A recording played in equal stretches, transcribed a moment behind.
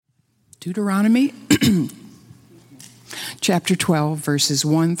Deuteronomy chapter 12, verses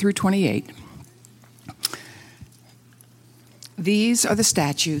 1 through 28. These are the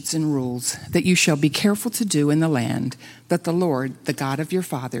statutes and rules that you shall be careful to do in the land that the Lord, the God of your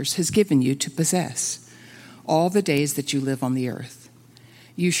fathers, has given you to possess, all the days that you live on the earth.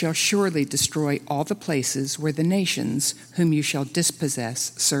 You shall surely destroy all the places where the nations whom you shall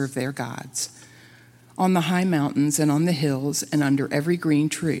dispossess serve their gods, on the high mountains and on the hills and under every green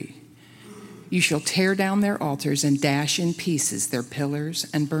tree. You shall tear down their altars and dash in pieces their pillars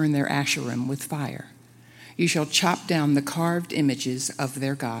and burn their asherim with fire. You shall chop down the carved images of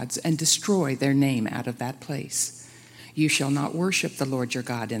their gods and destroy their name out of that place. You shall not worship the Lord your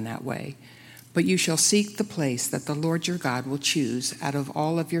God in that way, but you shall seek the place that the Lord your God will choose out of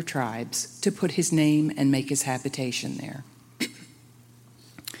all of your tribes to put his name and make his habitation there.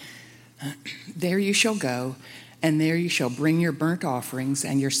 There you shall go, and there you shall bring your burnt offerings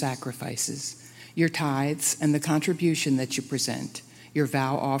and your sacrifices, your tithes and the contribution that you present, your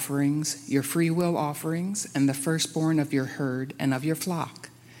vow offerings, your free will offerings, and the firstborn of your herd and of your flock.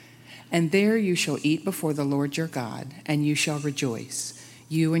 And there you shall eat before the Lord your God, and you shall rejoice,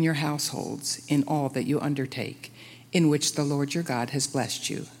 you and your households, in all that you undertake, in which the Lord your God has blessed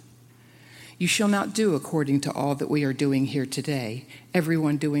you. You shall not do according to all that we are doing here today,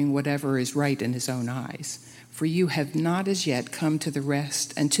 everyone doing whatever is right in his own eyes. For you have not as yet come to the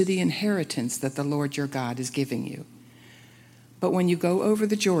rest and to the inheritance that the Lord your God is giving you. But when you go over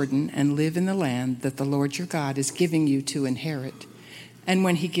the Jordan and live in the land that the Lord your God is giving you to inherit, and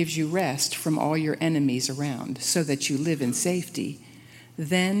when he gives you rest from all your enemies around, so that you live in safety,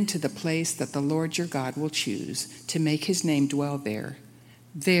 then to the place that the Lord your God will choose to make his name dwell there,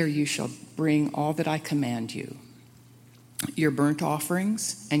 there you shall bring all that I command you, your burnt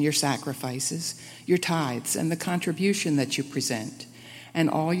offerings and your sacrifices, your tithes and the contribution that you present, and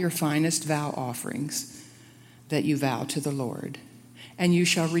all your finest vow offerings that you vow to the Lord. And you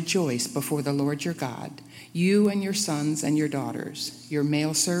shall rejoice before the Lord your God, you and your sons and your daughters, your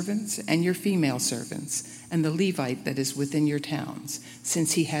male servants and your female servants, and the Levite that is within your towns,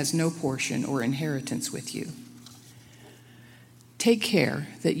 since he has no portion or inheritance with you. Take care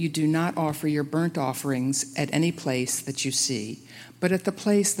that you do not offer your burnt offerings at any place that you see, but at the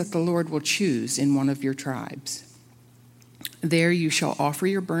place that the Lord will choose in one of your tribes. There you shall offer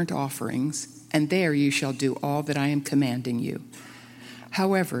your burnt offerings, and there you shall do all that I am commanding you.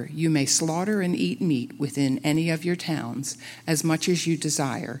 However, you may slaughter and eat meat within any of your towns, as much as you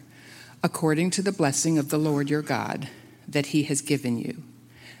desire, according to the blessing of the Lord your God that he has given you.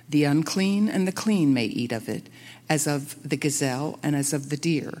 The unclean and the clean may eat of it, as of the gazelle and as of the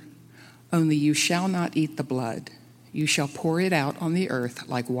deer. Only you shall not eat the blood. You shall pour it out on the earth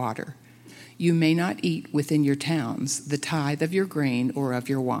like water. You may not eat within your towns the tithe of your grain or of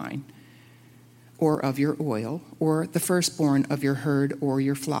your wine, or of your oil, or the firstborn of your herd or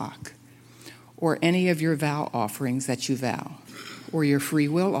your flock, or any of your vow offerings that you vow, or your free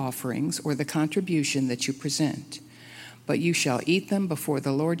will offerings, or the contribution that you present. But you shall eat them before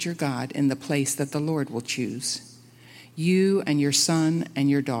the Lord your God in the place that the Lord will choose. You and your son and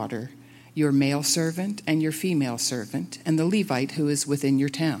your daughter, your male servant and your female servant, and the Levite who is within your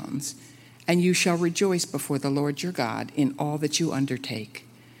towns. And you shall rejoice before the Lord your God in all that you undertake.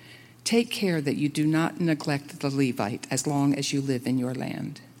 Take care that you do not neglect the Levite as long as you live in your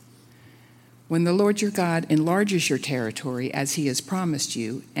land. When the Lord your God enlarges your territory as he has promised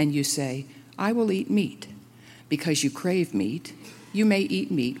you, and you say, I will eat meat, because you crave meat, you may eat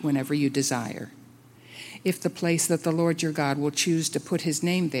meat whenever you desire. If the place that the Lord your God will choose to put his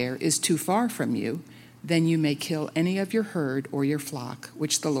name there is too far from you, then you may kill any of your herd or your flock,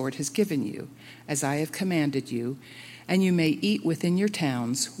 which the Lord has given you, as I have commanded you, and you may eat within your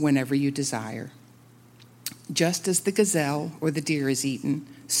towns whenever you desire. Just as the gazelle or the deer is eaten,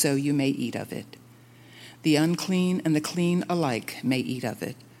 so you may eat of it. The unclean and the clean alike may eat of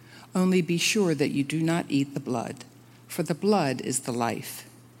it. Only be sure that you do not eat the blood, for the blood is the life,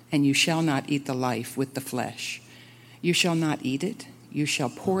 and you shall not eat the life with the flesh. You shall not eat it. You shall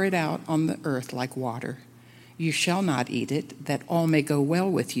pour it out on the earth like water. You shall not eat it, that all may go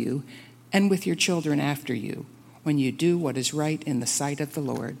well with you and with your children after you, when you do what is right in the sight of the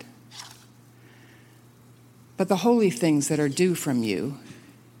Lord. But the holy things that are due from you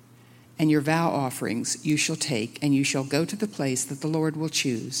and your vow offerings you shall take, and you shall go to the place that the Lord will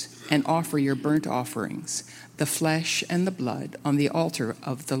choose, and offer your burnt offerings, the flesh and the blood, on the altar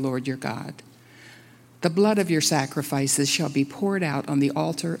of the Lord your God. The blood of your sacrifices shall be poured out on the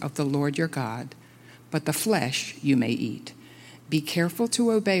altar of the Lord your God, but the flesh you may eat. Be careful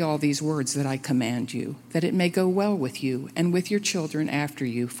to obey all these words that I command you, that it may go well with you and with your children after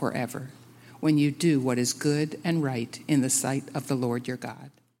you forever, when you do what is good and right in the sight of the Lord your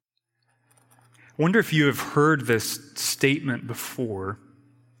God. I wonder if you have heard this statement before.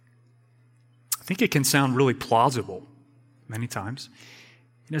 I think it can sound really plausible many times.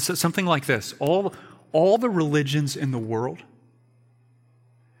 So something like this: all the religions in the world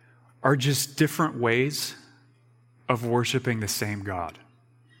are just different ways of worshiping the same God.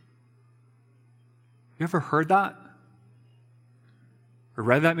 You ever heard that? Or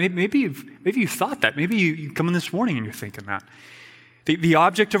read that? Maybe you've thought that. Maybe you come in this morning and you're thinking that. The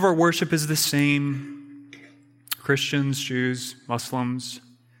object of our worship is the same. Christians, Jews, Muslims,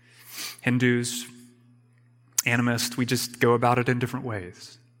 Hindus, animists, we just go about it in different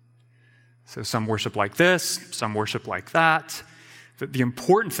ways. So some worship like this, some worship like that. The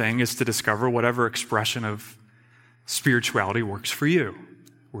important thing is to discover whatever expression of spirituality works for you,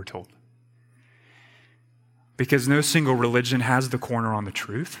 we're told. Because no single religion has the corner on the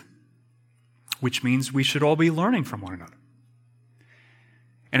truth, which means we should all be learning from one another.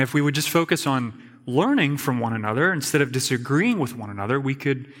 And if we would just focus on learning from one another instead of disagreeing with one another, we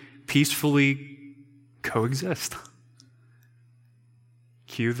could peacefully coexist.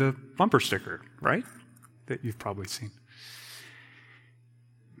 Cue the bumper sticker, right? That you've probably seen.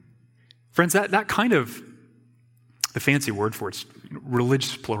 Friends, that kind of, the fancy word for it's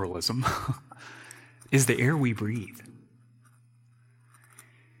religious pluralism, is the air we breathe.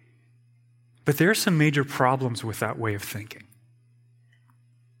 But there are some major problems with that way of thinking.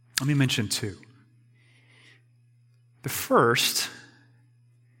 Let me mention two. The first,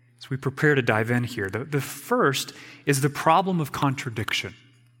 as we prepare to dive in here, the first is the problem of contradiction.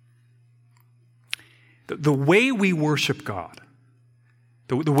 The way we worship God,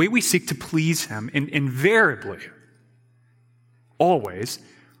 the way we seek to please Him, invariably, always,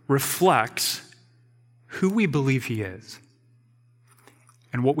 reflects who we believe He is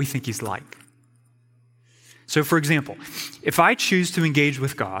and what we think He's like. So, for example, if I choose to engage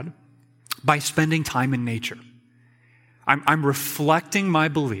with God by spending time in nature, I'm reflecting my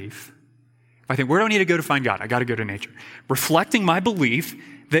belief. If I think, where do I need to go to find God? I got to go to nature. Reflecting my belief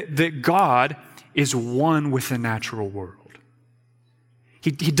that God is one with the natural world.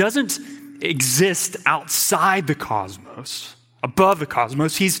 He doesn't exist outside the cosmos, above the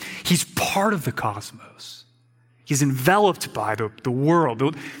cosmos. He's part of the cosmos. He's enveloped by the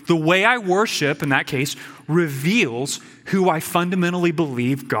world. The way I worship, in that case, reveals who I fundamentally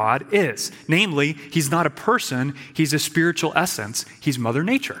believe God is. Namely, He's not a person, He's a spiritual essence. He's Mother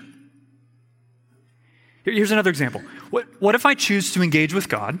Nature. Here's another example. What if I choose to engage with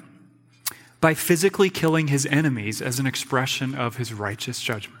God by physically killing His enemies as an expression of His righteous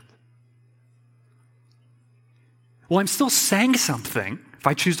judgment? Well, I'm still saying something, if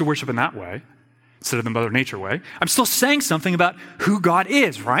I choose to worship in that way, instead of the Mother Nature way. I'm still saying something about who God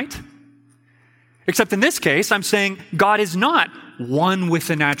is, right? Except in this case, I'm saying God is not one with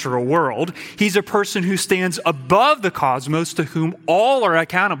the natural world. He's a person who stands above the cosmos, to whom all are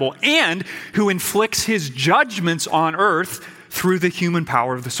accountable, and who inflicts His judgments on earth through the human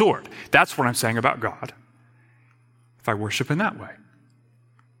power of the sword. That's what I'm saying about God, if I worship in that way.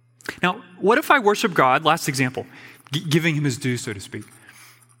 Now, what if I worship God, last example, giving Him His due, so to speak,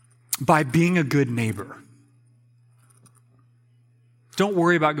 by being a good neighbor? Don't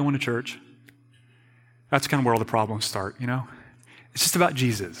worry about going to church. That's kind of where all the problems start, you know? It's just about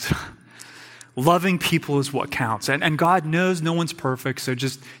Jesus. Loving people is what counts. And God knows no one's perfect, so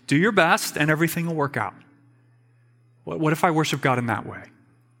just do your best and everything will work out. What if I worship God in that way?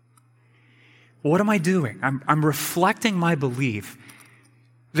 What am I doing? I'm reflecting my belief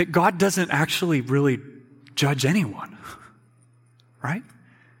that God doesn't actually really judge anyone, right?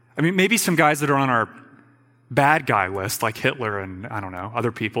 I mean, maybe some guys that are on our bad guy list, like Hitler and, I don't know,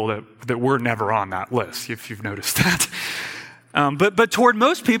 other people that were never on that list, if you've noticed that. But toward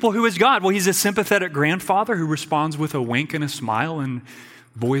most people, who is God? Well, He's a sympathetic grandfather who responds with a wink and a smile, and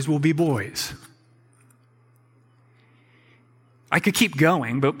boys will be boys. I could keep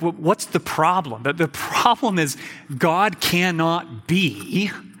going, but what's the problem? The problem is God cannot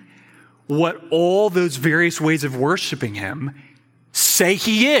be what all those various ways of worshiping Him say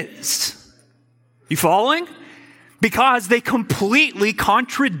He is. You following? Because they completely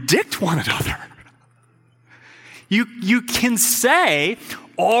contradict one another. You can say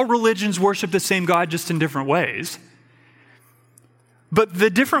all religions worship the same God, just in different ways. But the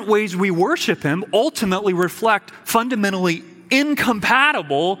different ways we worship Him ultimately reflect fundamentally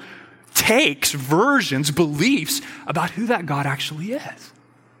incompatible takes, versions, beliefs about who that God actually is.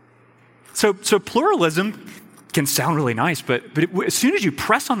 So pluralism can sound really nice, but as soon as you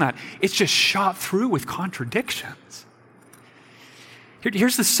press on that, it's just shot through with contradictions.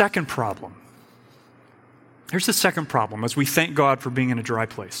 Here's the second problem. Here's the second problem as we thank God for being in a dry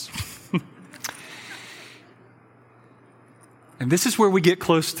place. And this is where we get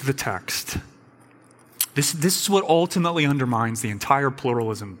close to the text. This is what ultimately undermines the entire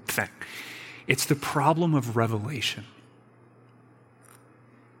pluralism thing. It's the problem of revelation.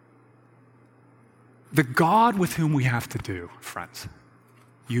 The God with whom we have to do, friends,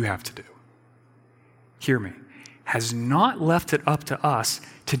 you have to do, hear me, has not left it up to us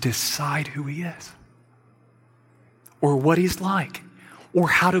to decide who he is or what he's like or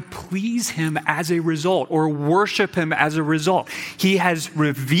how to please him as a result or worship him as a result. He has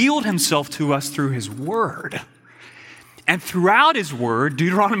revealed himself to us through his word. And throughout his word,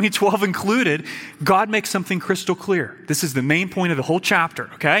 Deuteronomy 12 included, God makes something crystal clear. This is the main point of the whole chapter,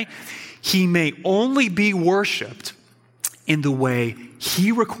 okay? He may only be worshiped in the way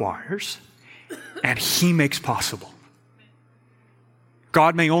he requires and he makes possible.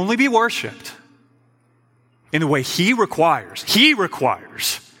 God may only be worshiped in the way he requires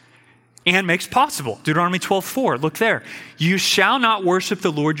and makes possible. Deuteronomy 12:4, look there. You shall not worship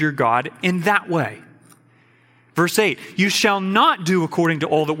the Lord your God in that way. Verse 8, you shall not do according to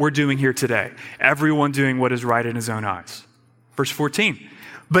all that we're doing here today, everyone doing what is right in his own eyes. Verse 14,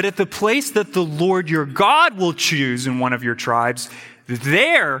 but at the place that the Lord your God will choose in one of your tribes,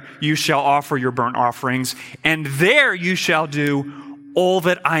 there you shall offer your burnt offerings, and there you shall do all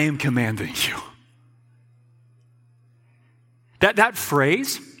that I am commanding you. That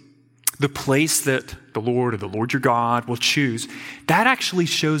phrase, the place that the Lord or the Lord your God will choose, that actually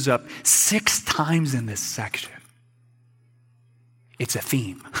shows up 6 times in this section. It's a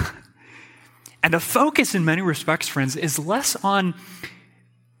theme. And the focus in many respects, friends, is less on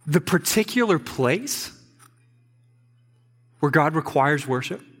the particular place where God requires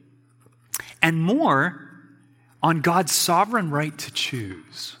worship and more on God's sovereign right to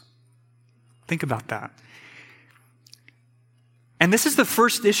choose. Think about that. And this is the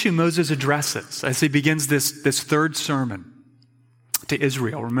first issue Moses addresses as he begins this third sermon to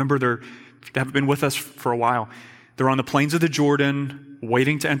Israel. Remember, they haven't been with us for a while. They're on the plains of the Jordan,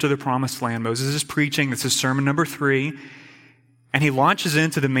 waiting to enter the promised land. Moses is preaching. This is sermon number 3. And he launches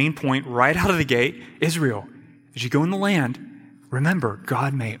into the main point right out of the gate. Israel, as you go in the land, remember,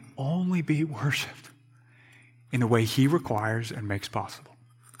 God may only be worshiped in the way he requires and makes possible.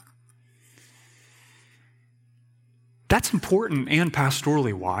 That's important and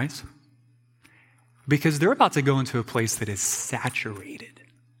pastorally wise because they're about to go into a place that is saturated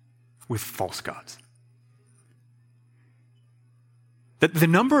with false gods. The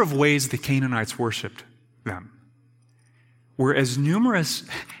number of ways the Canaanites worshipped them were as numerous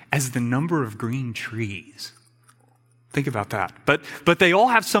as the number of green trees. Think about that. But they all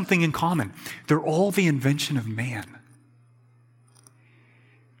have something in common. They're all the invention of man.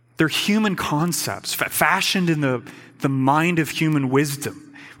 They're human concepts fashioned in the mind of human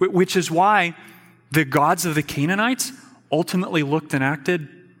wisdom, which is why the gods of the Canaanites ultimately looked and acted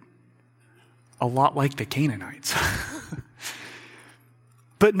a lot like the Canaanites.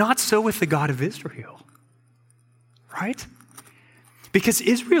 But not so with the God of Israel, right? Because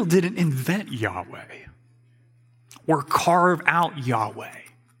Israel didn't invent Yahweh or carve out Yahweh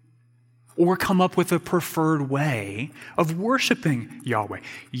or come up with a preferred way of worshiping Yahweh.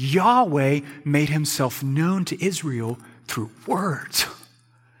 Yahweh made himself known to Israel through words.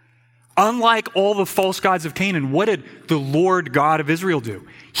 Unlike all the false gods of Canaan, what did the Lord God of Israel do?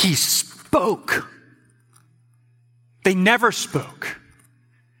 He spoke. They never spoke.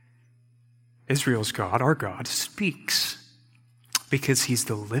 Israel's God, our God, speaks because he's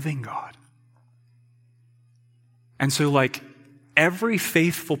the living God. And so, like every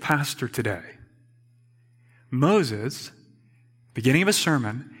faithful pastor today, Moses, beginning of a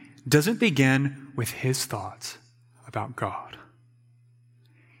sermon, doesn't begin with his thoughts about God.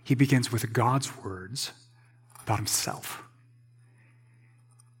 He begins with God's words about himself.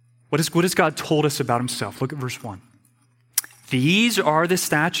 What has God told us about himself? Look at verse 1. These are the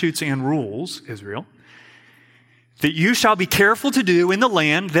statutes and rules, Israel, that you shall be careful to do in the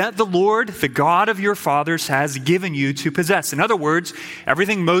land that the Lord, the God of your fathers, has given you to possess. In other words,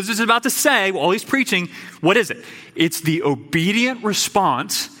 everything Moses is about to say while he's preaching, what is it? It's the obedient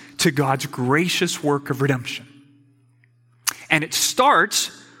response to God's gracious work of redemption. And it starts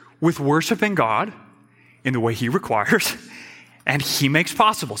with worshiping God in the way he requires and he makes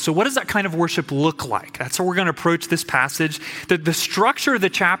possible. So what does that kind of worship look like? That's how we're going to approach this passage. The structure of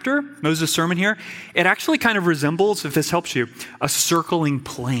the chapter, Moses' sermon here, it actually kind of resembles, if this helps you, a circling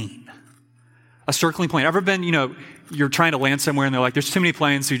plane. A circling plane. Ever been, you're trying to land somewhere and they're like, there's too many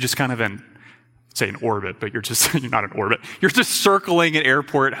planes, so you're just kind of in orbit, but you're not in orbit. You're just circling an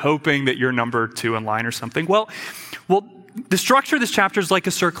airport hoping that you're number 2 in line or something. Well, the structure of this chapter is like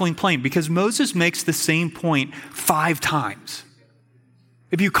a circling plane because Moses makes the same point 5 times.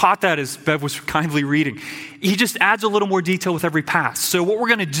 If you caught that as Bev was kindly reading, he just adds a little more detail with every pass. So what we're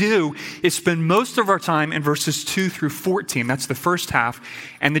going to do is spend most of our time in verses 2 through 14. That's the first half.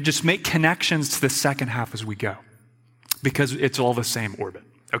 And then just make connections to the second half as we go because it's all the same orbit.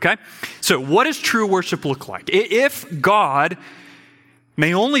 Okay? So what does true worship look like? If God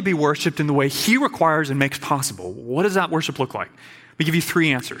may only be worshiped in the way he requires and makes possible, what does that worship look like? Let me give you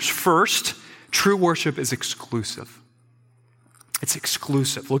 3 answers. First, true worship is exclusive. It's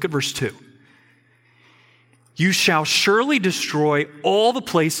exclusive. Look at verse 2. You shall surely destroy all the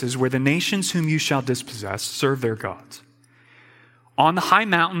places where the nations whom you shall dispossess serve their gods. On the high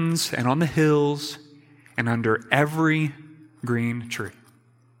mountains and on the hills and under every green tree.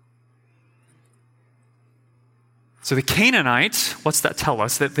 So the Canaanites, what's that tell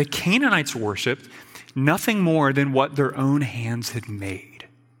us? That the Canaanites worshiped nothing more than what their own hands had made,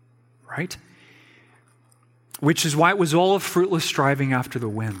 right? Which is why it was all a fruitless striving after the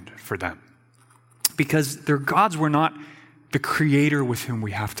wind for them. Because their gods were not the creator with whom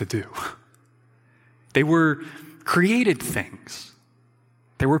we have to do. They were created things.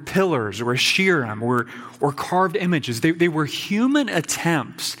 They were pillars or Asherim or carved images. They were human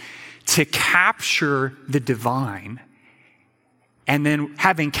attempts to capture the divine and then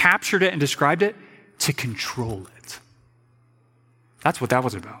having captured it and described it, to control it. That's what that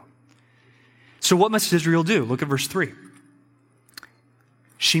was about. So what must Israel do? Look at verse 3.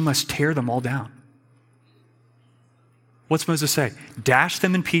 She must tear them all down. What's Moses say? Dash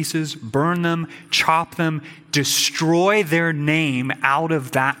them in pieces, burn them, chop them, destroy their name out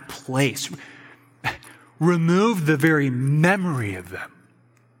of that place. Remove the very memory of them.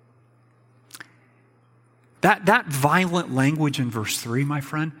 That violent language in verse 3, my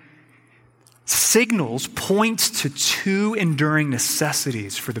friend, points to 2 enduring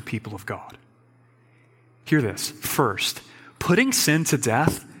necessities for the people of God. Hear this. First, putting sin to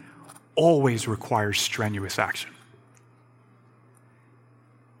death always requires strenuous action.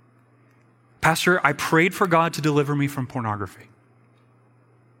 Pastor, I prayed for God to deliver me from pornography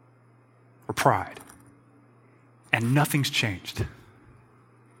or pride, and nothing's changed.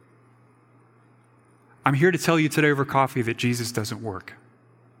 I'm here to tell you today over coffee that Jesus doesn't work.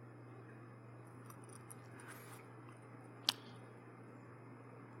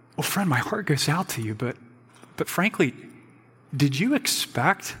 Well, friend, my heart goes out to you, but frankly, did you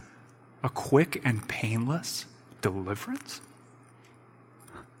expect a quick and painless deliverance?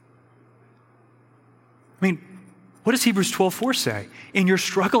 I mean, what does Hebrews 12:4 say? In your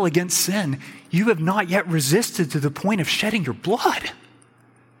struggle against sin, you have not yet resisted to the point of shedding your blood.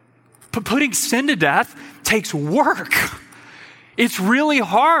 But putting sin to death takes work. It's really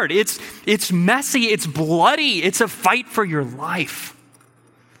hard. It's messy. It's bloody. It's a fight for your life.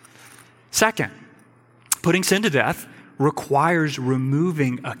 Second, putting sin to death requires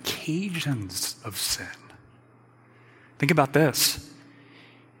removing occasions of sin. Think about this.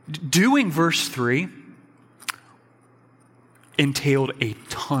 Doing verse 3 entailed a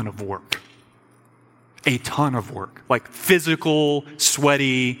ton of work. A ton of work. Like physical,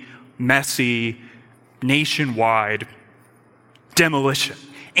 sweaty, messy, nationwide demolition.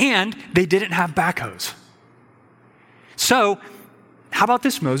 And they didn't have backhoes. So, how about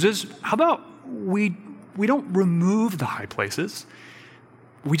this, Moses? How about we don't remove the high places,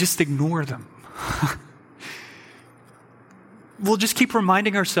 we just ignore them. We'll just keep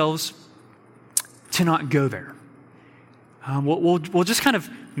reminding ourselves to not go there. We'll just kind of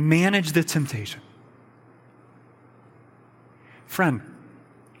manage the temptation. Friend,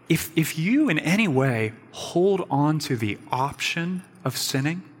 if you in any way hold on to the option of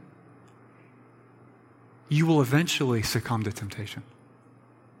sinning, you will eventually succumb to temptation.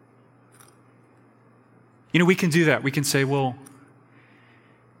 We can do that. We can say, well,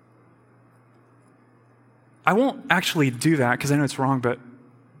 I won't actually do that because I know it's wrong, but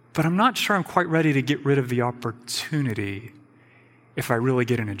I'm not sure I'm quite ready to get rid of the opportunity if I really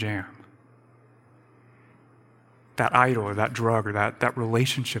get in a jam. That idol or that drug or that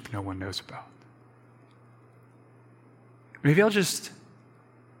relationship no one knows about. Maybe I'll just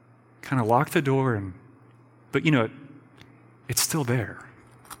kind of lock the door but it's still there.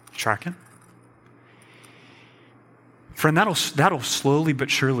 Tracking? Friend, that'll slowly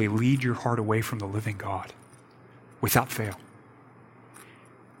but surely lead your heart away from the living God without fail.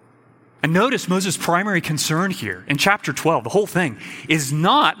 And notice Moses' primary concern here in chapter 12, the whole thing, is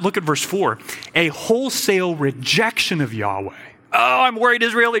not, look at verse 4, a wholesale rejection of Yahweh. Oh, I'm worried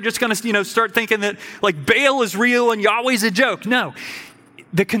Israel, they're just going to, start thinking that like Baal is real and Yahweh's a joke. No,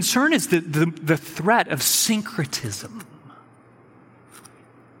 the concern is the threat of syncretism.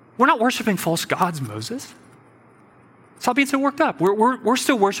 We're not worshiping false gods, Moses. Stop being so worked up. We're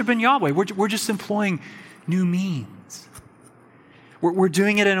still worshiping Yahweh. We're just employing new means. We're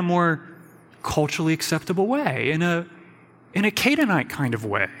doing it in a more culturally acceptable way, in a Canaanite kind of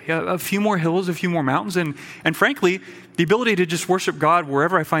way. A few more hills, a few more mountains, and frankly, the ability to just worship God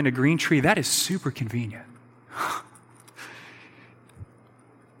wherever I find a green tree, that is super convenient.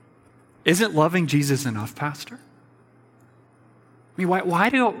 Isn't loving Jesus enough, Pastor? I mean, why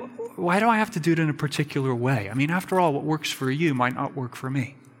do I have to do it in a particular way? I mean, after all, what works for you might not work for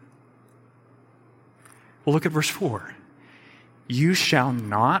me. Well, look at verse 4. You shall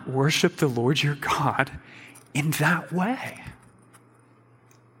not worship the Lord your God in that way.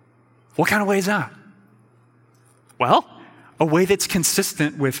 What kind of way is that? Well, a way that's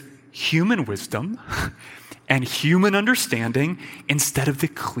consistent with human wisdom and human understanding instead of the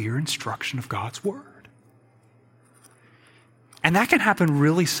clear instruction of God's word. And that can happen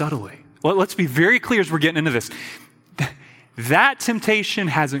really subtly. Well, let's be very clear as we're getting into this. That temptation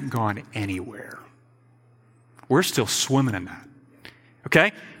hasn't gone anywhere. We're still swimming in that. Okay?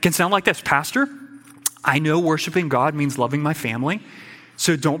 It can sound like this. Pastor, I know worshiping God means loving my family,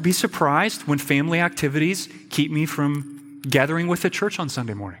 so don't be surprised when family activities keep me from gathering with the church on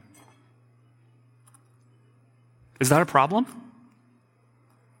Sunday morning. Is that a problem?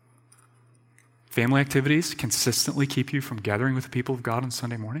 Family activities consistently keep you from gathering with the people of God on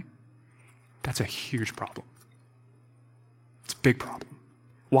Sunday morning? That's a huge problem. It's a big problem.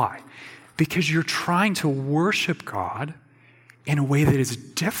 Why? Because you're trying to worship God in a way that is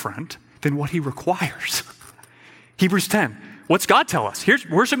different than what he requires. Hebrews 10. What's God tell us? Here's,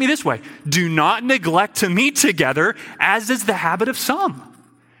 worship me this way. Do not neglect to meet together, as is the habit of some.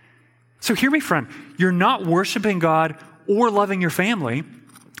 So hear me, friend. You're not worshiping God or loving your family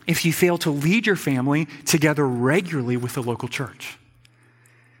if you fail to lead your family together regularly with the local church.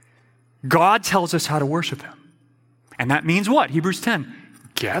 God tells us how to worship him. And that means what? Hebrews 10,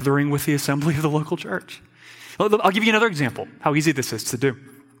 gathering with the assembly of the local church. I'll give you another example, how easy this is to do.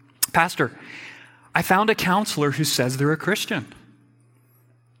 Pastor, I found a counselor who says they're a Christian.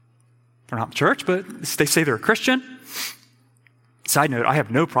 They're not in church, but they say they're a Christian. Side note, I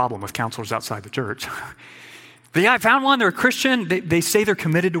have no problem with counselors outside the church. But yeah, I found one, they're a Christian. They say they're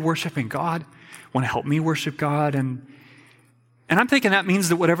committed to worshiping God, want to help me worship God. And I'm thinking that means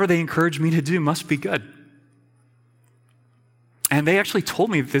that whatever they encourage me to do must be good. And they actually told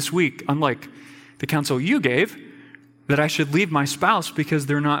me this week, unlike the counsel you gave, that I should leave my spouse because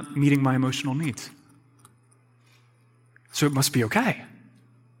they're not meeting my emotional needs. So it must be okay.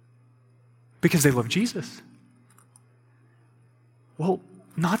 Because they love Jesus. Well,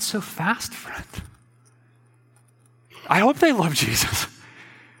 not so fast, friend. I hope they love Jesus.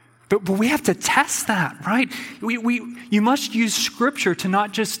 But we have to test that, right? You must use Scripture to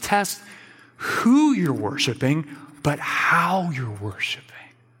not just test who you're worshiping, but how you're worshiping.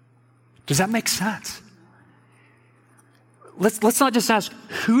 Does that make sense? Let's not just ask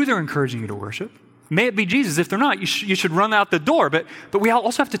who they're encouraging you to worship. May it be Jesus. If they're not, you should run out the door. But we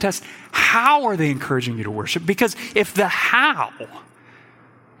also have to test how are they encouraging you to worship? Because if the how,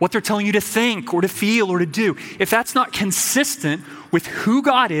 what they're telling you to think or to feel or to do, if that's not consistent with who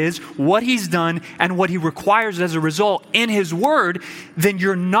God is, what he's done, and what he requires as a result in his word, then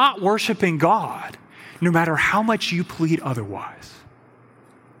you're not worshiping God, no matter how much you plead otherwise.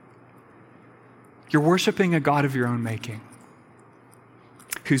 You're worshiping a God of your own making,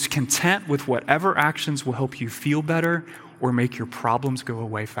 who's content with whatever actions will help you feel better or make your problems go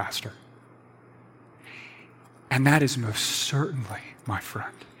away faster. And that is most certainly, my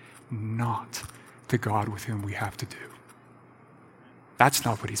friend, not the God with whom we have to do. That's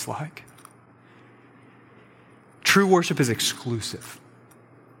not what he's like. True worship is exclusive.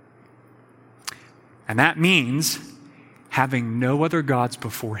 And that means having no other gods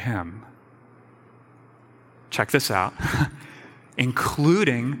before him. Check this out.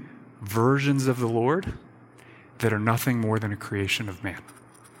 Including versions of the Lord that are nothing more than a creation of man.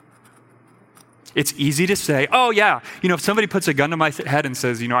 It's easy to say, oh yeah, if somebody puts a gun to my head and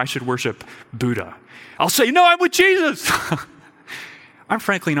says, I should worship Buddha, I'll say, no, I'm with Jesus. I'm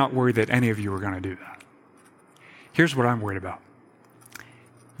frankly not worried that any of you are going to do that. Here's what I'm worried about.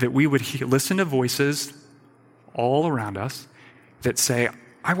 That we would listen to voices all around us that say,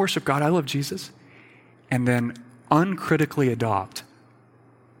 I worship God, I love Jesus, and then uncritically adopt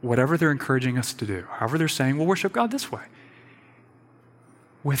whatever they're encouraging us to do, however they're saying, we'll worship God this way,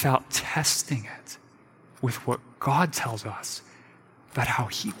 without testing it with what God tells us about how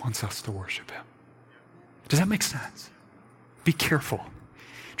he wants us to worship him. Does that make sense? Be careful.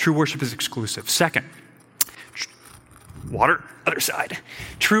 True worship is exclusive. Second, other side.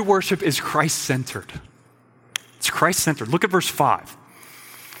 True worship is Christ-centered. It's Christ-centered. Look at verse 5.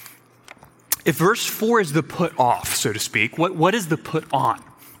 If verse 4 is the put off, so to speak, what is the put on?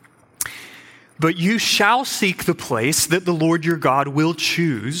 But you shall seek the place that the Lord your God will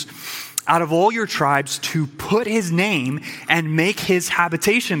choose out of all your tribes to put his name and make his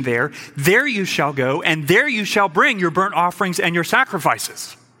habitation there. There you shall go, and there you shall bring your burnt offerings and your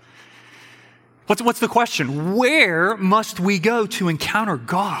sacrifices. What's the question? Where must we go to encounter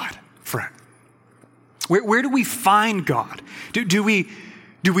God, friend? Where do we find God? Do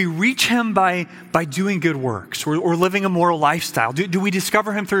we reach him by doing good works or living a moral lifestyle? Do we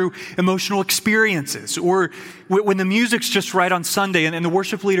discover him through emotional experiences? Or when the music's just right on Sunday and the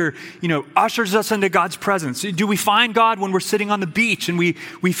worship leader, ushers us into God's presence? Do we find God when we're sitting on the beach and we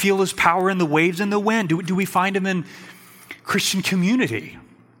feel his power in the waves and the wind? Do we find him in Christian community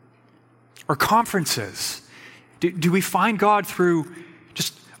or conferences? Do we find God through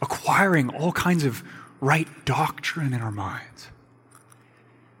just acquiring all kinds of right doctrine in our minds?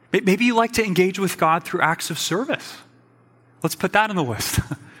 Maybe you like to engage with God through acts of service. Let's put that on the list.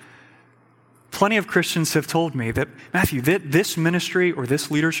 Plenty of Christians have told me that, Matthew, this ministry or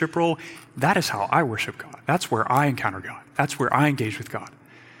this leadership role, that is how I worship God. That's where I encounter God. That's where I engage with God.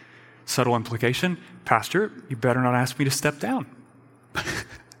 Subtle implication, Pastor, you better not ask me to step down.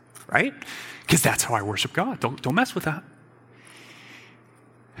 Right? Because that's how I worship God. Don't mess with that.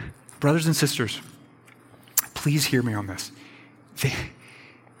 Brothers and sisters, please hear me on this.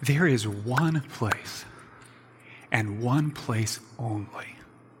 There is one place, and one place only,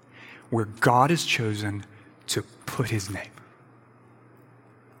 where God has chosen to put his name,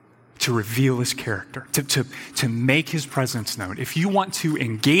 to reveal his character, to make his presence known. If you want to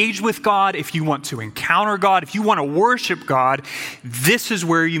engage with God, if you want to encounter God, if you want to worship God, this is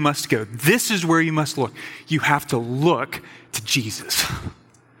where you must go. This is where you must look. You have to look to Jesus.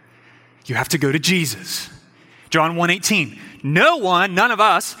 You have to go to Jesus. John 1:18, none of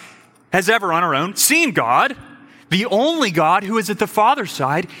us has ever on our own seen God. The only God who is at the Father's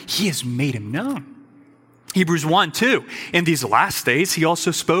side, he has made him known. Hebrews 1:2, in these last days, he has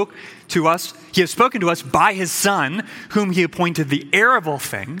spoken to us by his Son, whom he appointed the heir of all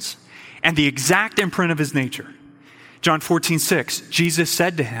things and the exact imprint of his nature. John 14:6, Jesus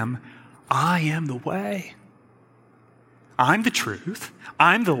said to him, I am the way. I'm the truth.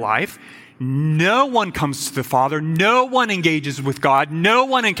 I'm the life. No one comes to the Father. No one engages with God. No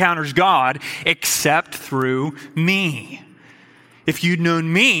one encounters God except through me. If you'd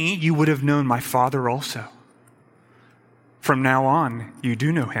known me, you would have known my Father also. From now on, you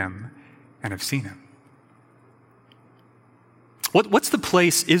do know him and have seen him. What's the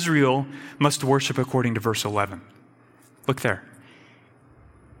place Israel must worship according to verse 11? Look there.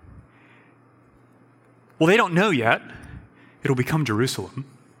 Well, they don't know yet. It'll become Jerusalem.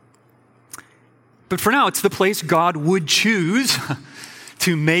 But for now, it's the place God would choose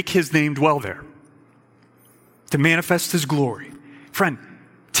to make his name dwell there, to manifest his glory. Friend,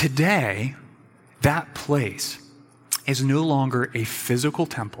 today, that place is no longer a physical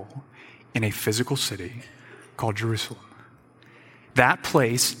temple in a physical city called Jerusalem. That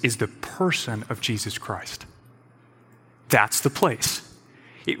place is the person of Jesus Christ. That's the place.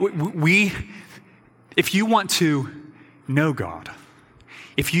 If you want to know God,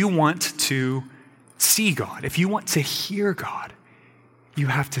 if you want to see God, if you want to hear God, you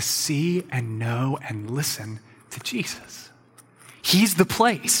have to see and know and listen to Jesus. He's the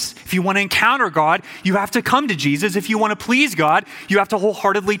place. If you want to encounter God, you have to come to Jesus. If you want to please God, you have to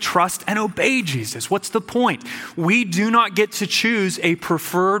wholeheartedly trust and obey Jesus. What's the point? We do not get to choose a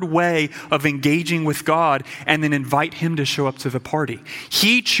preferred way of engaging with God and then invite him to show up to the party.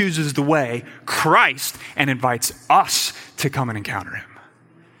 He chooses the way, Christ, and invites us to come and encounter him.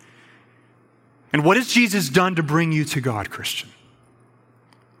 And what has Jesus done to bring you to God, Christian?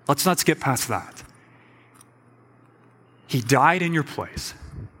 Let's not skip past that. He died in your place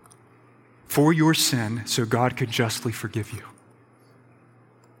for your sin so God could justly forgive you.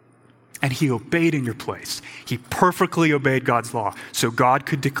 And he obeyed in your place. He perfectly obeyed God's law so God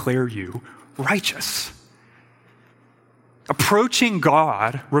could declare you righteous. Approaching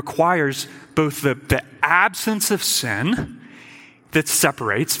God requires both the absence of sin that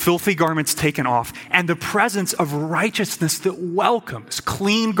separates, filthy garments taken off, and the presence of righteousness that welcomes,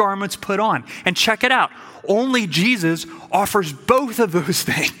 clean garments put on. And check it out. Only Jesus offers both of those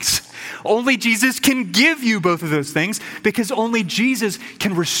things. Only Jesus can give you both of those things because only Jesus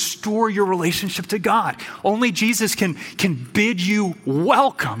can restore your relationship to God. Only Jesus can bid you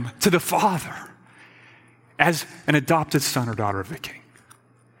welcome to the Father as an adopted son or daughter of the King.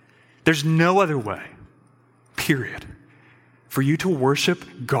 There's no other way, period, for you to worship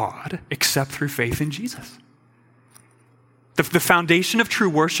God except through faith in Jesus. The foundation of true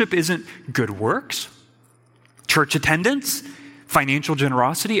worship isn't good works, church attendance, financial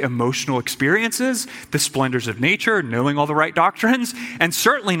generosity, emotional experiences, the splendors of nature, knowing all the right doctrines, and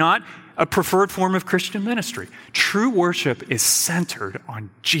certainly not a preferred form of Christian ministry. True worship is centered on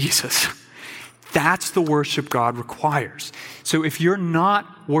Jesus. That's the worship God requires. So if you're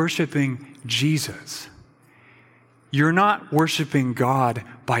not worshiping Jesus, you're not worshiping God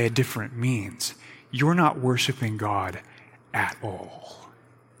by a different means. You're not worshiping God at all.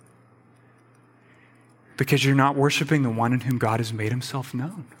 Because you're not worshiping the one in whom God has made himself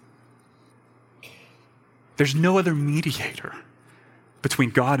known. There's no other mediator between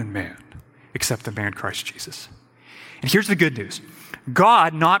God and man except the man Christ Jesus. And here's the good news.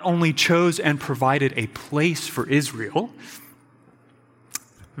 God not only chose and provided a place for Israel,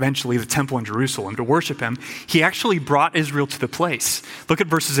 eventually the temple in Jerusalem, to worship him, he actually brought Israel to the place. Look at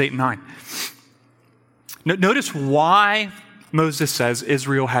verses 8 and 9. Notice why Moses says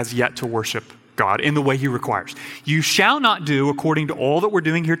Israel has yet to worship God in the way he requires. You shall not do according to all that we're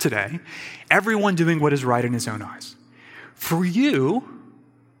doing here today, everyone doing what is right in his own eyes. For you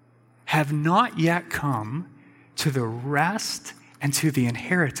have not yet come to the rest and to the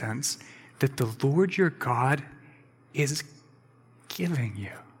inheritance that the Lord your God is giving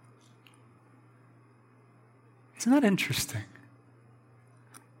you. Isn't that interesting?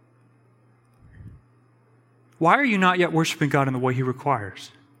 Why are you not yet worshiping God in the way he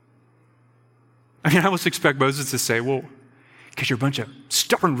requires? I mean, I almost expect Moses to say, well, because you're a bunch of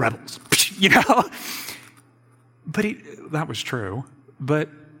stubborn rebels, you know? But that was true. But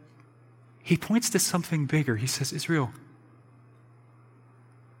he points to something bigger. He says, Israel,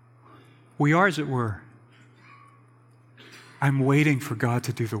 we are, as it were. I'm waiting for God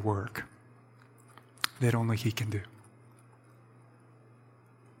to do the work that only he can do.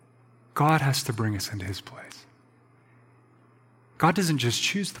 God has to bring us into his place. God doesn't just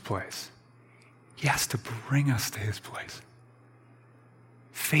choose the place. He has to bring us to his place.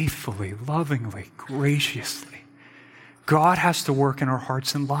 Faithfully, lovingly, graciously. God has to work in our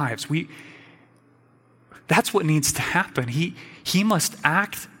hearts and lives. That's what needs to happen. He must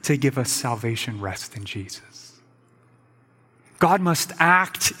act to give us salvation rest in Jesus. God must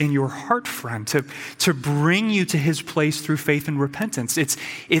act in your heart, friend, to bring you to his place through faith and repentance.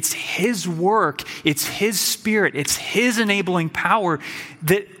 It's his work, it's his spirit, it's his enabling power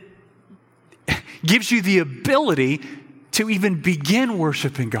that gives you the ability to even begin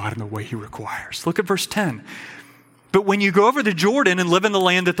worshiping God in the way he requires. Look at verse 10. But when you go over the Jordan and live in the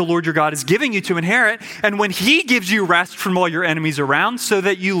land that the Lord your God is giving you to inherit, and when he gives you rest from all your enemies around so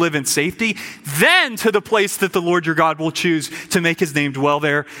that you live in safety, then to the place that the Lord your God will choose to make his name dwell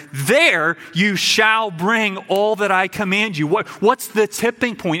there, there you shall bring all that I command you. What's the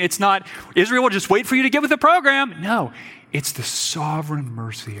tipping point? It's not, Israel will just wait for you to get with the program. No, it's the sovereign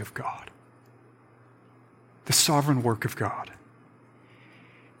mercy of God. The sovereign work of God.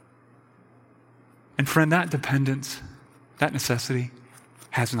 And friend, that dependence, that necessity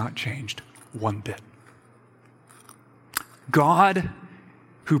has not changed one bit. God,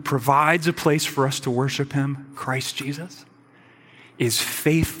 who provides a place for us to worship him, Christ Jesus, is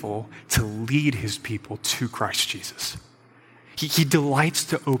faithful to lead his people to Christ Jesus. He delights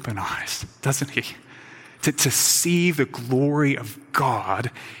to open eyes, doesn't he? To see the glory of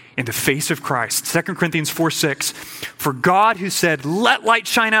God in the face of Christ. 2 Corinthians 4:6, for God who said, let light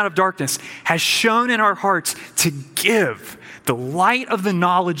shine out of darkness, has shone in our hearts to give the light of the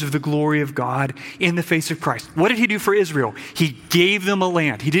knowledge of the glory of God in the face of Christ. What did he do for Israel? He gave them a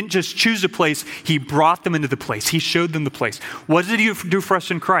land. He didn't just choose a place, he brought them into the place. He showed them the place. What did he do for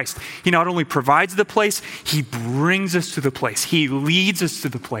us in Christ? He not only provides the place, he brings us to the place. He leads us to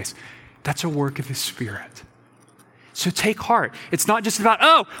the place. That's a work of his Spirit. So take heart. It's not just about,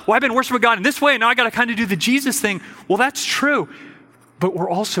 I've been worshiping God in this way, and now I got to kind of do the Jesus thing. Well, that's true. But we're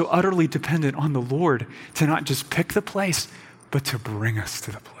also utterly dependent on the Lord to not just pick the place, but to bring us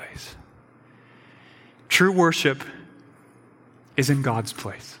to the place. True worship is in God's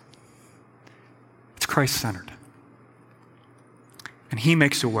place. It's Christ-centered. And he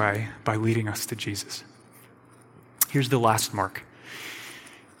makes a way by leading us to Jesus. Here's the last mark.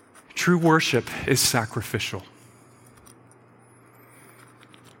 True worship is sacrificial.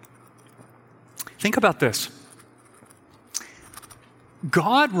 Think about this.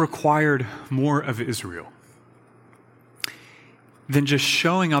 God required more of Israel than just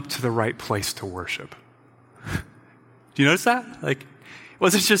showing up to the right place to worship. Do you notice that? Like,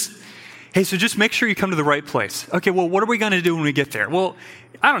 was it just, hey, so just make sure you come to the right place. Okay, well, what are we going to do when we get there? Well,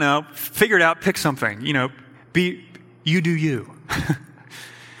 I don't know, figure it out, pick something, you do you.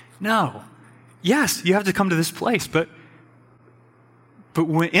 No. Yes, you have to come to this place, but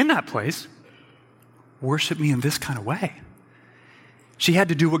when in that place, worship me in this kind of way. She had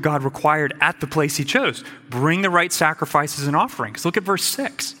to do what God required at the place he chose. Bring the right sacrifices and offerings. Look at verse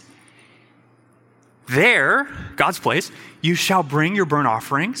 6. There, God's place, you shall bring your burnt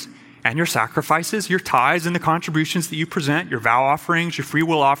offerings and your sacrifices, your tithes and the contributions that you present, your vow offerings, your free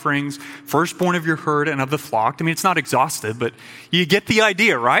will offerings, firstborn of your herd and of the flock. I mean, it's not exhaustive, but you get the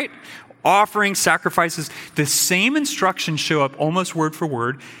idea, right? Offerings, sacrifices. The same instructions show up almost word for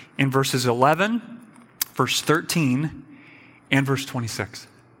word in verses 11, verse 13, and verse 26.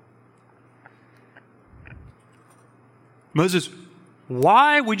 Moses,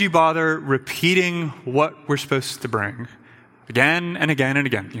 why would you bother repeating what we're supposed to bring again and again and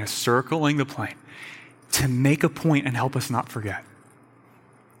again, circling the plane to make a point and help us not forget?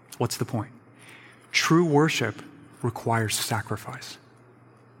 What's the point? True worship requires sacrifice.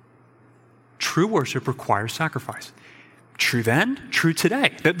 True worship requires sacrifice. True then, true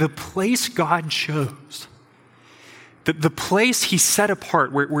today. That the place God chose, the place he set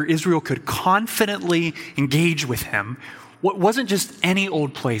apart where Israel could confidently engage with him, wasn't just any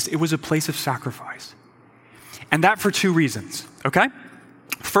old place. It was a place of sacrifice. And that for two reasons, okay?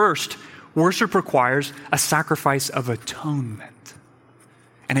 First, worship requires a sacrifice of atonement,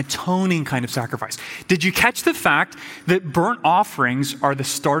 an atoning kind of sacrifice. Did you catch the fact that burnt offerings are the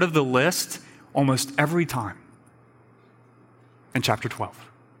start of the list almost every time in chapter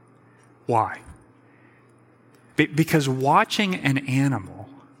 12? Why? Because watching an animal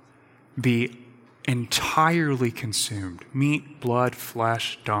be entirely consumed, meat, blood,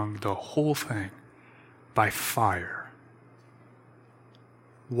 flesh, dung, the whole thing, by fire,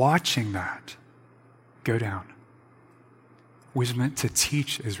 watching that go down was meant to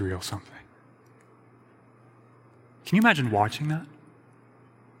teach Israel something. Can you imagine watching that?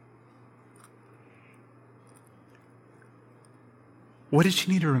 What did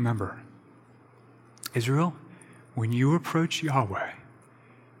she need to remember? Israel, when you approach Yahweh,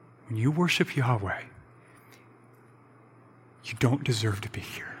 when you worship Yahweh, you don't deserve to be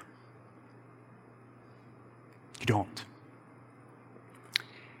here. You don't.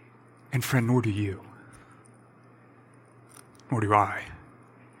 And friend, nor do you. Nor do I.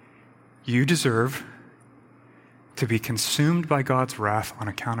 You deserve to be consumed by God's wrath on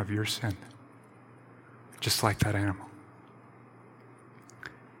account of your sin, just like that animal.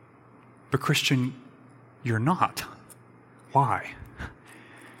 But Christian, you're not. Why?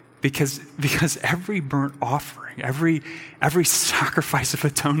 Because every burnt offering, every sacrifice of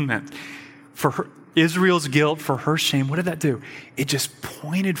atonement for Israel's guilt, for her shame, what did that do? It just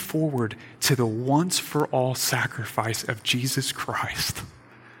pointed forward to the once-for-all sacrifice of Jesus Christ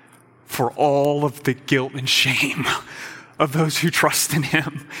for all of the guilt and shame of those who trust in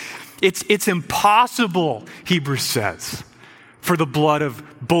him. It's impossible, Hebrews says, for the blood of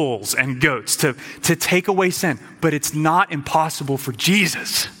bulls and goats to take away sin, but it's not impossible for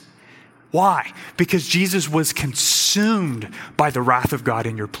Jesus. Why? Because Jesus was consumed by the wrath of God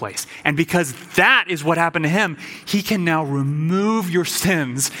in your place. And because that is what happened to him, he can now remove your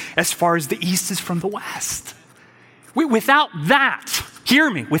sins as far as the east is from the west. Without that, hear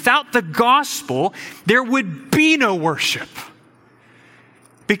me, without the gospel, there would be no worship.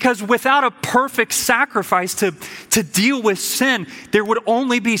 Because without a perfect sacrifice to deal with sin, there would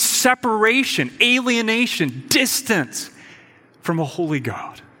only be separation, alienation, distance from a holy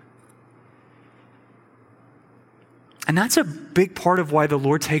God. And that's a big part of why the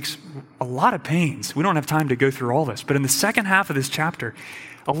Lord takes a lot of pains. We don't have time to go through all this, but in the second half of this chapter,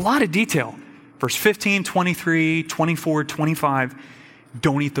 a lot of detail. Verse 15, 23, 24, 25,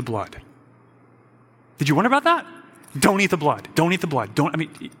 don't eat the blood. Did you wonder about that? Don't eat the blood. Don't eat the blood.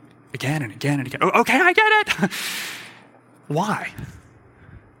 Again and again and again. Okay, I get it. Why?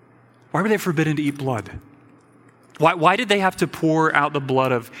 Why were they forbidden to eat blood? Why did they have to pour out the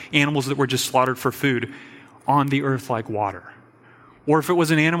blood of animals that were just slaughtered for food on the earth like water? Or if it was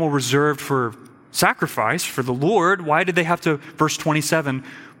an animal reserved for sacrifice for the Lord, why did they have to, verse 27,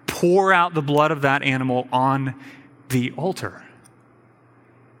 pour out the blood of that animal on the altar?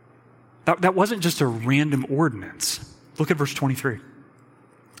 That wasn't just a random ordinance. Look at verse 23.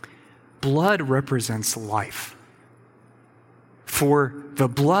 Blood represents life. For the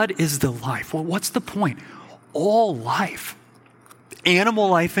blood is the life. Well, what's the point? All life, animal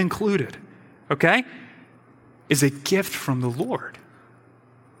life included, okay, is a gift from the Lord,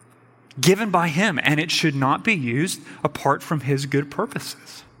 given by him, and it should not be used apart from his good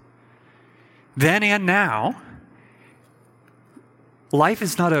purposes. Then and now, life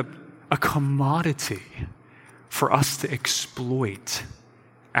is not a commodity for us to exploit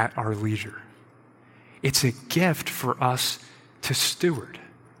at our leisure. It's a gift for us to steward.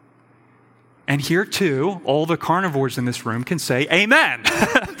 And here too, all the carnivores in this room can say amen,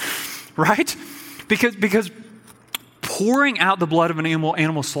 right? Because pouring out the blood of an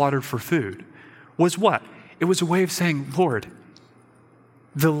animal slaughtered for food was what? It was a way of saying, Lord,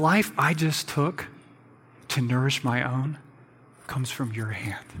 the life I just took to nourish my own comes from your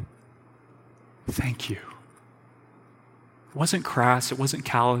hand. Thank you. It wasn't crass. It wasn't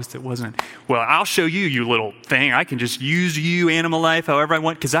calloused. It wasn't, well, I'll show you, you little thing. I can just use you, animal life, however I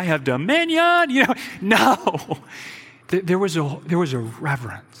want, because I have dominion. No. There was a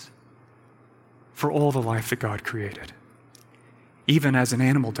reverence for all the life that God created, even as an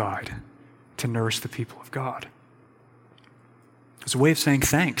animal died to nourish the people of God. It's a way of saying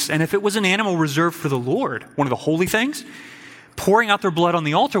thanks. And if it was an animal reserved for the Lord, one of the holy things, pouring out their blood on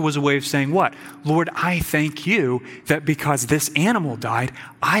the altar was a way of saying what? Lord, I thank you that because this animal died,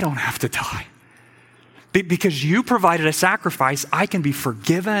 I don't have to die. Because you provided a sacrifice, I can be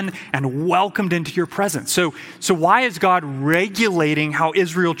forgiven and welcomed into your presence. So why is God regulating how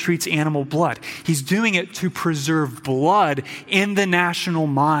Israel treats animal blood? He's doing it to preserve blood in the national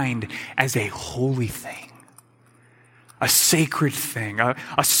mind as a holy thing, a sacred thing,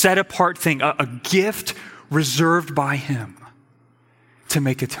 a set-apart thing, a gift reserved by him to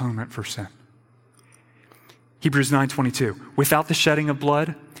make atonement for sin. Hebrews 9:22, without the shedding of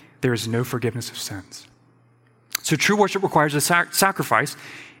blood, there is no forgiveness of sins. So true worship requires a sacrifice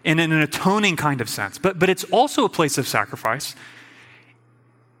in an atoning kind of sense, but it's also a place of sacrifice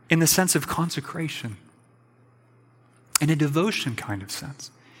in the sense of consecration, in a devotion kind of sense.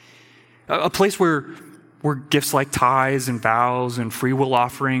 A place where gifts like tithes and vows and free will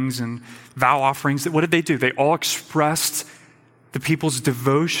offerings and vow offerings, what did they do? They all expressed the people's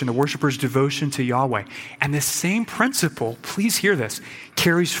devotion, the worshipers' devotion to Yahweh. And the same principle, please hear this,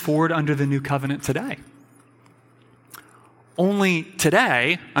 carries forward under the new covenant today. Only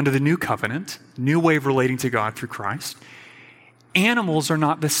today, under the new covenant, new way of relating to God through Christ, animals are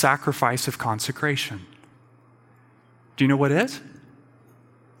not the sacrifice of consecration. Do you know what is?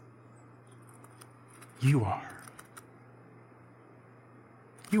 You are.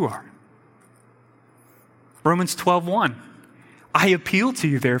 You are. Romans 12:1. I appeal to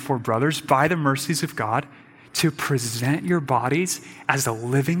you, therefore, brothers, by the mercies of God, to present your bodies as a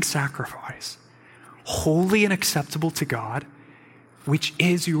living sacrifice, holy and acceptable to God, which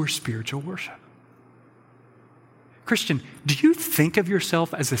is your spiritual worship. Christian, do you think of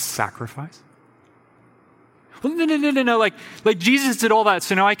yourself as a sacrifice? Well, no. Like Jesus did all that,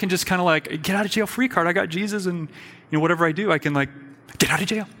 so now I can just kind of like get out of jail free card. I got Jesus, and whatever I do, I can like get out of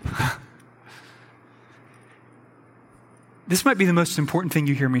jail. This might be the most important thing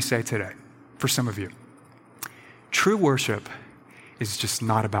you hear me say today for some of you. True worship is just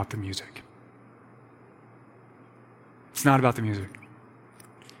not about the music. It's not about the music.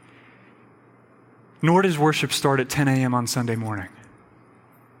 Nor does worship start at 10 a.m. on Sunday morning.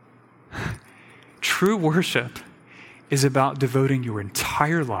 True worship is about devoting your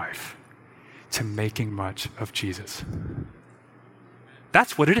entire life to making much of Jesus.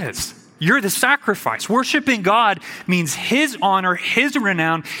 That's what it is. You're the sacrifice. Worshiping God means his honor, his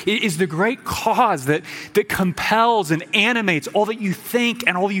renown is the great cause that compels and animates all that you think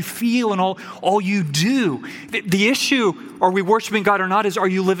and all you feel and all you do. The issue, are we worshiping God or not, is are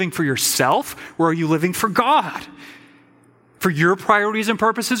you living for yourself or are you living for God? For your priorities and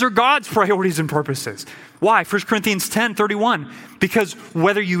purposes or God's priorities and purposes? Why? 1 Corinthians 10:31. Because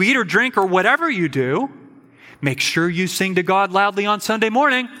whether you eat or drink or whatever you do, make sure you sing to God loudly on Sunday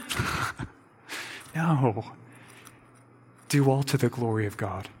morning. No. Do all to the glory of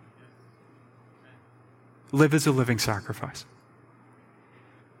God. Live as a living sacrifice.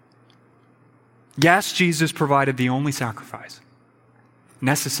 Yes, Jesus provided the only sacrifice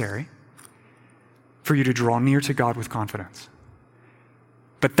necessary for you to draw near to God with confidence.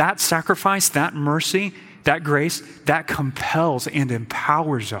 But that sacrifice, that mercy, that grace, that compels and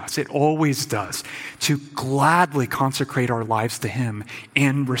empowers us, it always does, to gladly consecrate our lives to him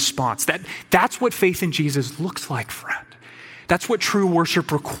in response. That's what faith in Jesus looks like, friend. That's what true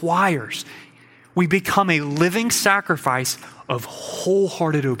worship requires. We become a living sacrifice of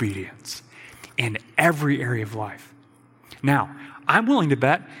wholehearted obedience in every area of life. Now, I'm willing to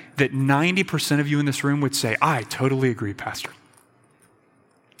bet that 90% of you in this room would say, I totally agree, Pastor.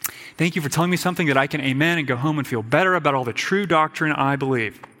 Thank you for telling me something that I can amen and go home and feel better about all the true doctrine I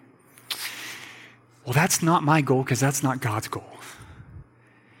believe. Well, that's not my goal because that's not God's goal.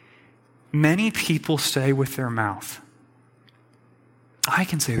 Many people say with their mouth, I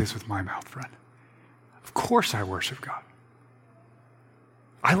can say this with my mouth, friend. Of course I worship God.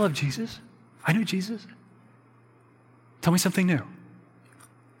 I love Jesus. I know Jesus. Tell me something new.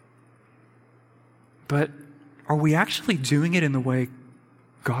 But are we actually doing it in the way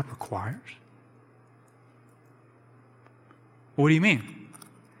God requires? What do you mean?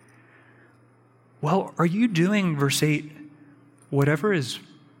 Well, are you doing, verse 8, whatever is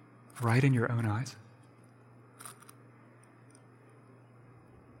right in your own eyes?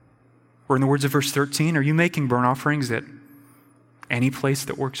 Or in the words of verse 13, are you making burnt offerings at any place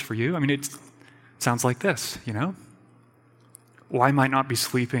that works for you? I mean, it sounds like this, Well, I might not be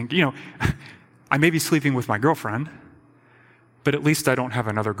sleeping, I may be sleeping with my girlfriend, but at least I don't have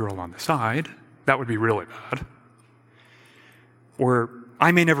another girl on the side. That would be really bad. Or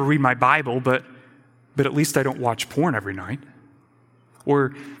I may never read my Bible, but at least I don't watch porn every night.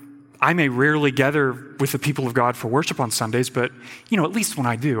 Or I may rarely gather with the people of God for worship on Sundays, but, at least when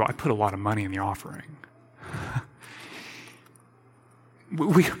I do, I put a lot of money in the offering.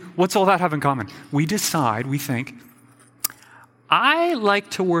 What's all that have in common? We decide, we think, I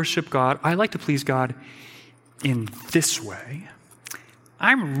like to worship God, I like to please God in this way.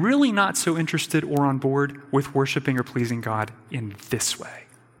 I'm really not so interested or on board with worshiping or pleasing God in this way.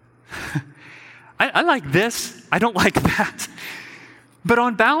 I like this, I don't like that. But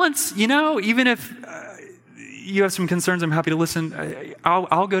on balance, even if you have some concerns, I'm happy to listen.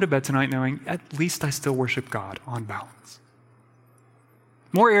 I'll go to bed tonight knowing at least I still worship God on balance.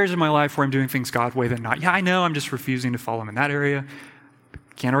 More areas of my life where I'm doing things God's way than not. Yeah, I know I'm just refusing to follow him in that area.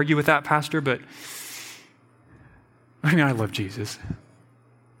 Can't argue with that, Pastor, but I love Jesus.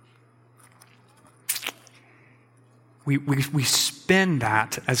 We spin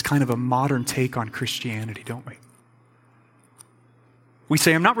that as kind of a modern take on Christianity, don't we? We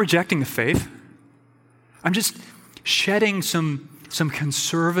say, I'm not rejecting the faith. I'm just shedding some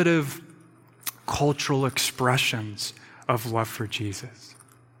conservative cultural expressions of love for Jesus.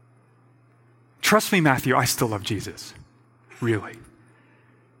 Trust me, Matthew, I still love Jesus. Really.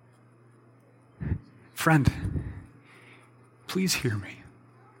 Friend, please hear me.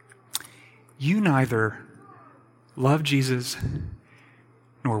 You neither love Jesus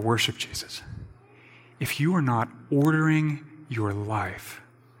nor worship Jesus if you are not ordering your life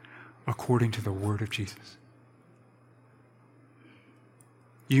according to the word of Jesus.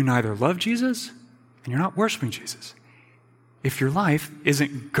 You neither love Jesus and you're not worshiping Jesus if your life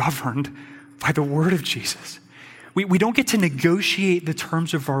isn't governed by the word of Jesus. We don't get to negotiate the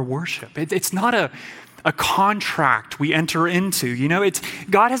terms of our worship. It's not a contract we enter into.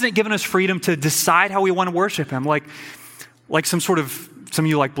 God hasn't given us freedom to decide how we want to worship him, like some of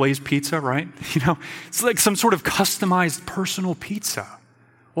you like Blaze Pizza, right? It's like some sort of customized personal pizza.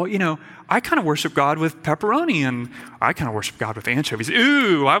 Well, I kind of worship God with pepperoni and I kind of worship God with anchovies.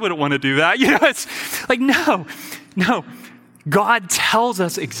 Ooh, I wouldn't want to do that. It's like, no. God tells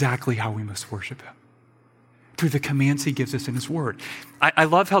us exactly how we must worship him through the commands he gives us in his word. I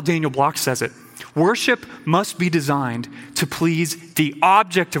love how Daniel Block says it. Worship must be designed to please the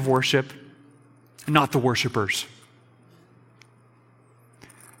object of worship, not the worshipers.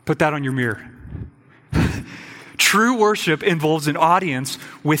 Put that on your mirror. True worship involves an audience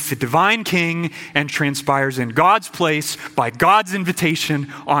with the divine king and transpires in God's place by God's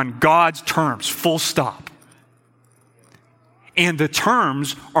invitation on God's terms, full stop. And the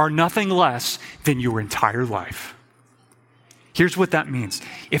terms are nothing less than your entire life. Here's what that means.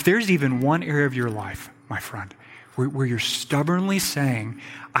 If there's even one area of your life, my friend, where you're stubbornly saying,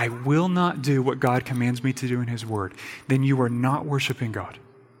 I will not do what God commands me to do in his word, then you are not worshiping God.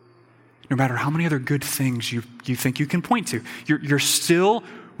 No matter how many other good things you think you can point to, you're still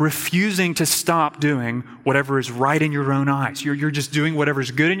refusing to stop doing whatever is right in your own eyes. You're just doing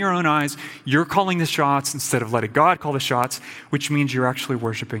whatever's good in your own eyes. You're calling the shots instead of letting God call the shots, which means you're actually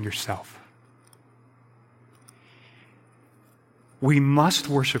worshiping yourself. We must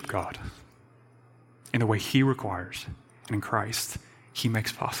worship God in the way he requires, and in Christ, he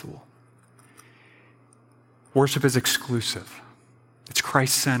makes possible. Worship is exclusive. It's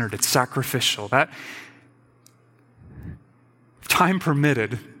Christ-centered. It's sacrificial. That, if time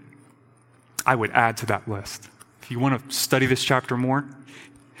permitted, I would add to that list. If you want to study this chapter more,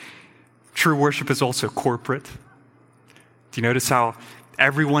 True worship is also corporate. Do you notice how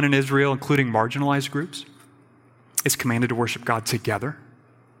everyone in Israel, including marginalized groups, is commanded to worship God together?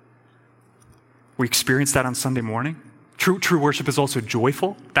 We experience that on Sunday morning. True worship is also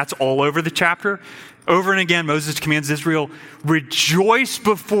joyful. That's all over the chapter. Over and again, Moses commands Israel, rejoice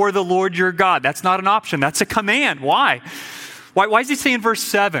before the Lord your God. That's not an option. That's a command. Why? Why does he say in verse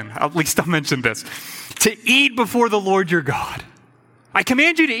 7, at least I'll mention this, to eat before the Lord your God? I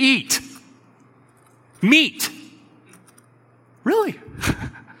command you to eat meat. Really?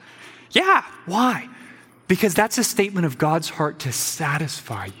 Yeah. Why? Because that's a statement of God's heart to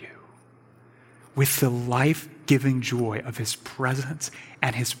satisfy you with the life-giving joy of his presence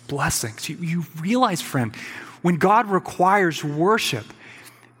and his blessings. You realize, friend, when God requires worship,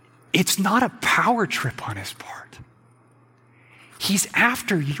 it's not a power trip on his part. He's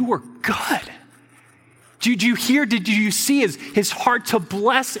after your good. Did you see his heart to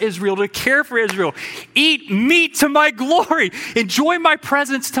bless Israel, to care for Israel? Eat meat to my glory. Enjoy my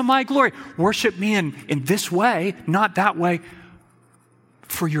presence to my glory. Worship me in this way, not that way,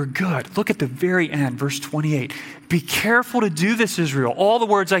 for your good. Look at the very end, verse 28. Be careful to do this, Israel, all the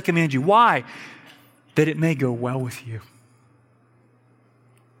words I command you. Why? That it may go well with you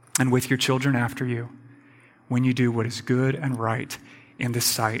and with your children after you when you do what is good and right in the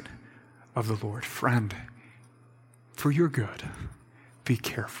sight of the Lord. Friend, for your good, be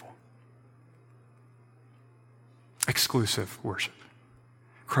careful. Exclusive worship,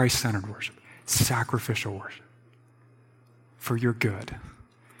 Christ-centered worship, sacrificial worship, for your good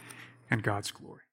and God's glory.